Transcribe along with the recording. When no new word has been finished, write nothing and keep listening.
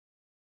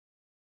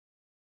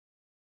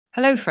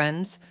Hello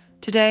friends,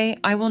 today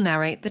I will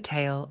narrate the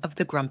tale of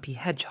the Grumpy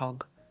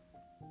Hedgehog.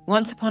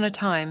 Once upon a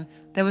time,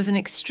 there was an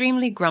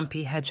extremely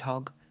grumpy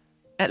hedgehog.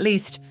 At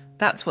least,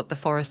 that's what the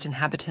forest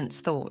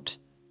inhabitants thought.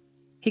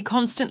 He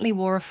constantly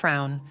wore a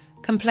frown,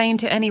 complained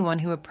to anyone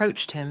who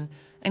approached him,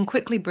 and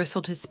quickly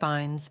bristled his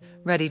spines,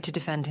 ready to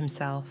defend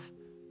himself.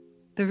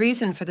 The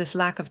reason for this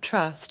lack of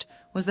trust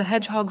was the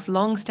hedgehog's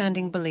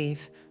long-standing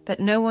belief that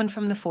no one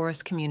from the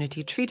forest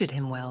community treated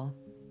him well.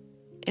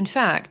 In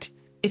fact,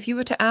 if you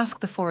were to ask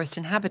the forest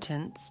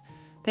inhabitants,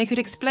 they could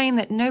explain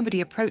that nobody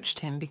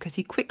approached him because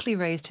he quickly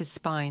raised his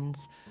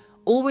spines,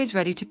 always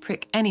ready to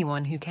prick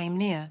anyone who came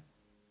near.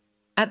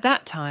 At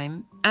that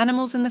time,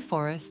 animals in the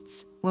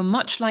forests were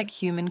much like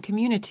human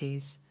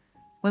communities.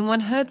 When one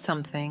heard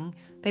something,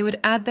 they would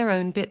add their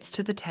own bits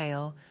to the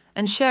tale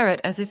and share it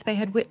as if they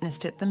had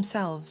witnessed it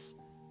themselves.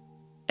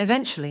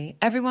 Eventually,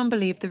 everyone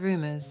believed the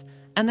rumors,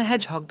 and the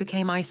hedgehog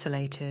became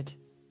isolated.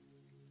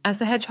 As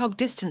the hedgehog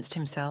distanced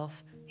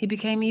himself, he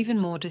became even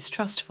more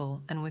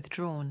distrustful and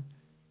withdrawn.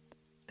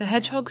 The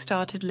hedgehog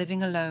started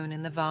living alone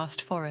in the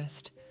vast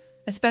forest,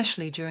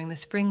 especially during the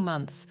spring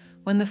months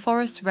when the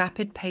forest's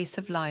rapid pace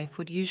of life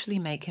would usually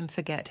make him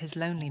forget his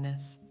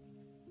loneliness.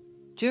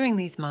 During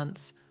these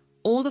months,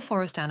 all the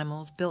forest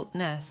animals built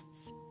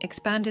nests,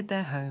 expanded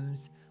their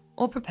homes,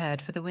 or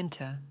prepared for the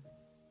winter.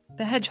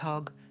 The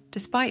hedgehog,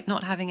 despite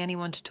not having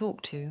anyone to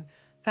talk to,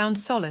 found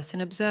solace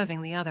in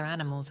observing the other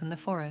animals in the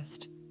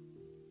forest.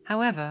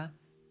 However,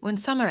 when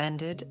summer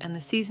ended and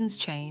the seasons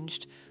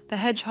changed, the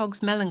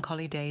hedgehog's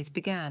melancholy days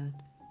began.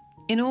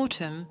 In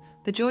autumn,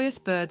 the joyous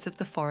birds of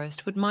the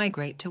forest would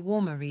migrate to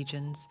warmer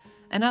regions,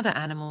 and other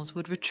animals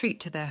would retreat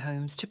to their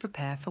homes to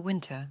prepare for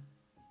winter.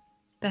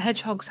 The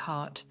hedgehog's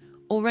heart,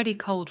 already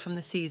cold from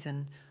the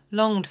season,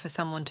 longed for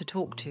someone to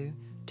talk to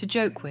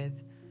joke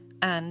with,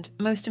 and,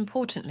 most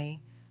importantly,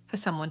 for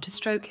someone to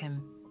stroke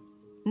him.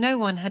 No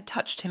one had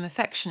touched him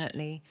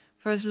affectionately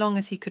for as long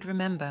as he could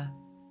remember.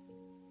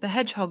 The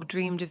hedgehog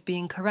dreamed of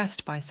being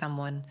caressed by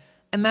someone,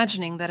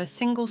 imagining that a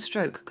single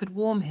stroke could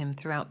warm him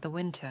throughout the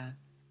winter.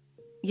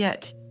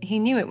 Yet, he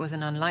knew it was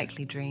an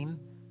unlikely dream.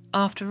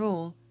 After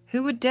all,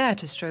 who would dare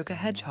to stroke a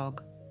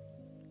hedgehog?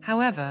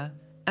 However,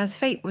 as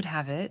fate would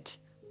have it,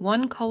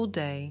 one cold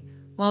day,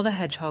 while the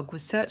hedgehog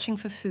was searching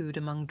for food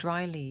among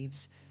dry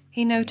leaves,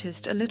 he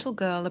noticed a little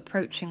girl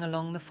approaching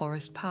along the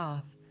forest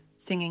path,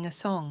 singing a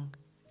song.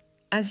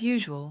 As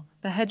usual,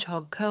 the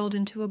hedgehog curled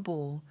into a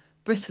ball,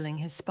 bristling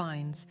his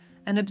spines,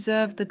 and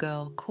observed the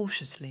girl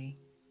cautiously.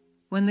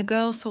 When the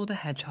girl saw the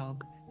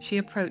hedgehog, she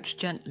approached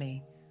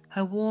gently,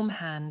 her warm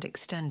hand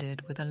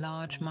extended with a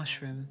large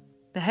mushroom.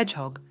 The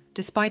hedgehog,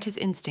 despite his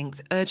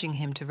instincts urging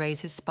him to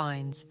raise his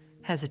spines,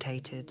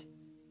 hesitated.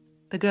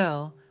 The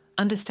girl,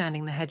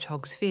 understanding the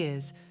hedgehog's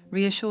fears,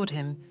 reassured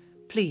him,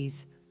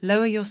 "Please,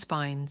 lower your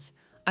spines.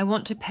 I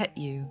want to pet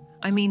you.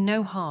 I mean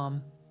no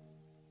harm."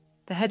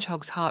 The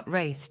hedgehog's heart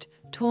raced,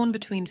 torn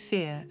between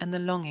fear and the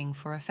longing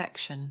for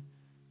affection.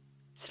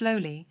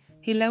 Slowly,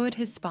 he lowered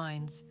his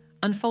spines,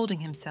 unfolding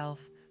himself,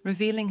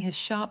 revealing his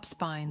sharp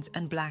spines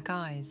and black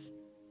eyes.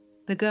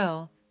 The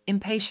girl,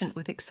 impatient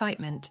with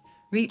excitement,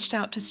 reached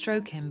out to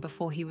stroke him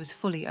before he was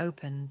fully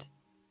opened.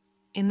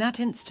 In that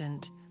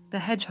instant, the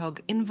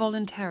hedgehog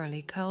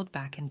involuntarily curled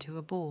back into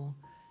a ball,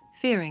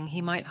 fearing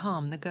he might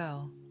harm the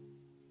girl.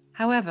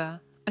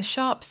 However, a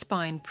sharp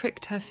spine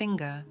pricked her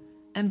finger,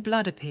 and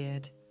blood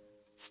appeared.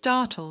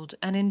 Startled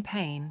and in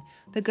pain,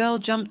 the girl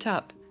jumped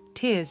up,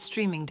 tears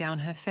streaming down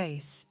her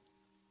face.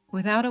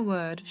 Without a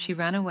word, she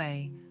ran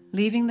away,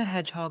 leaving the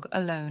hedgehog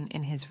alone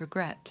in his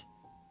regret.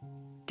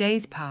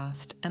 Days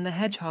passed, and the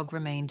hedgehog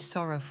remained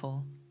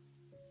sorrowful.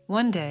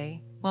 One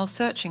day, while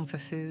searching for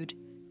food,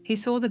 he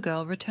saw the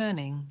girl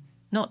returning,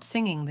 not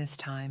singing this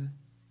time.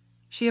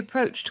 She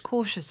approached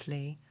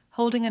cautiously,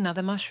 holding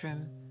another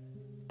mushroom.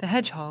 The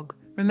hedgehog,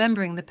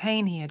 remembering the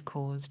pain he had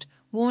caused,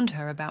 warned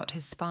her about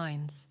his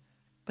spines.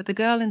 But the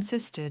girl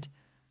insisted,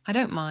 "I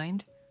don't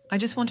mind. I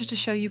just wanted to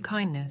show you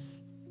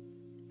kindness."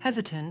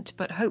 Hesitant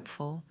but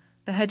hopeful,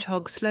 the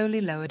hedgehog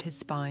slowly lowered his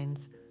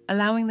spines,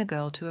 allowing the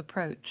girl to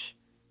approach.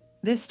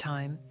 This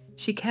time,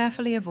 she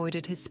carefully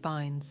avoided his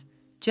spines,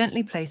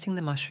 gently placing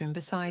the mushroom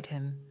beside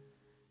him.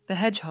 The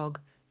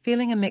hedgehog,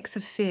 feeling a mix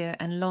of fear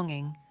and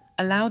longing,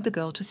 allowed the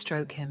girl to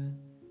stroke him.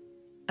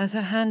 As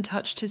her hand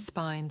touched his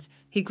spines,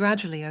 he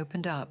gradually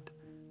opened up,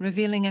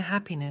 revealing a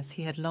happiness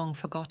he had long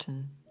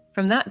forgotten.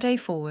 From that day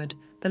forward,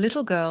 the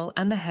little girl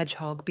and the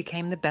hedgehog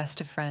became the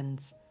best of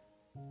friends.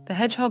 The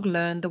hedgehog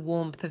learned the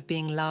warmth of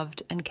being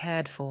loved and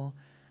cared for,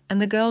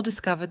 and the girl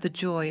discovered the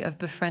joy of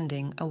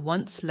befriending a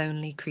once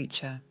lonely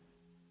creature.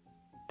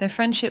 Their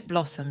friendship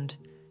blossomed,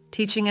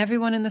 teaching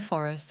everyone in the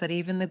forest that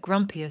even the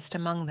grumpiest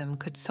among them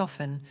could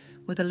soften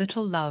with a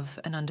little love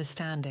and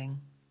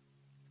understanding.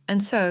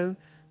 And so,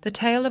 the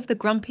tale of the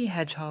Grumpy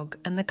Hedgehog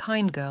and the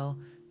Kind Girl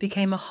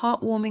became a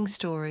heartwarming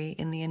story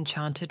in the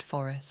enchanted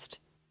forest.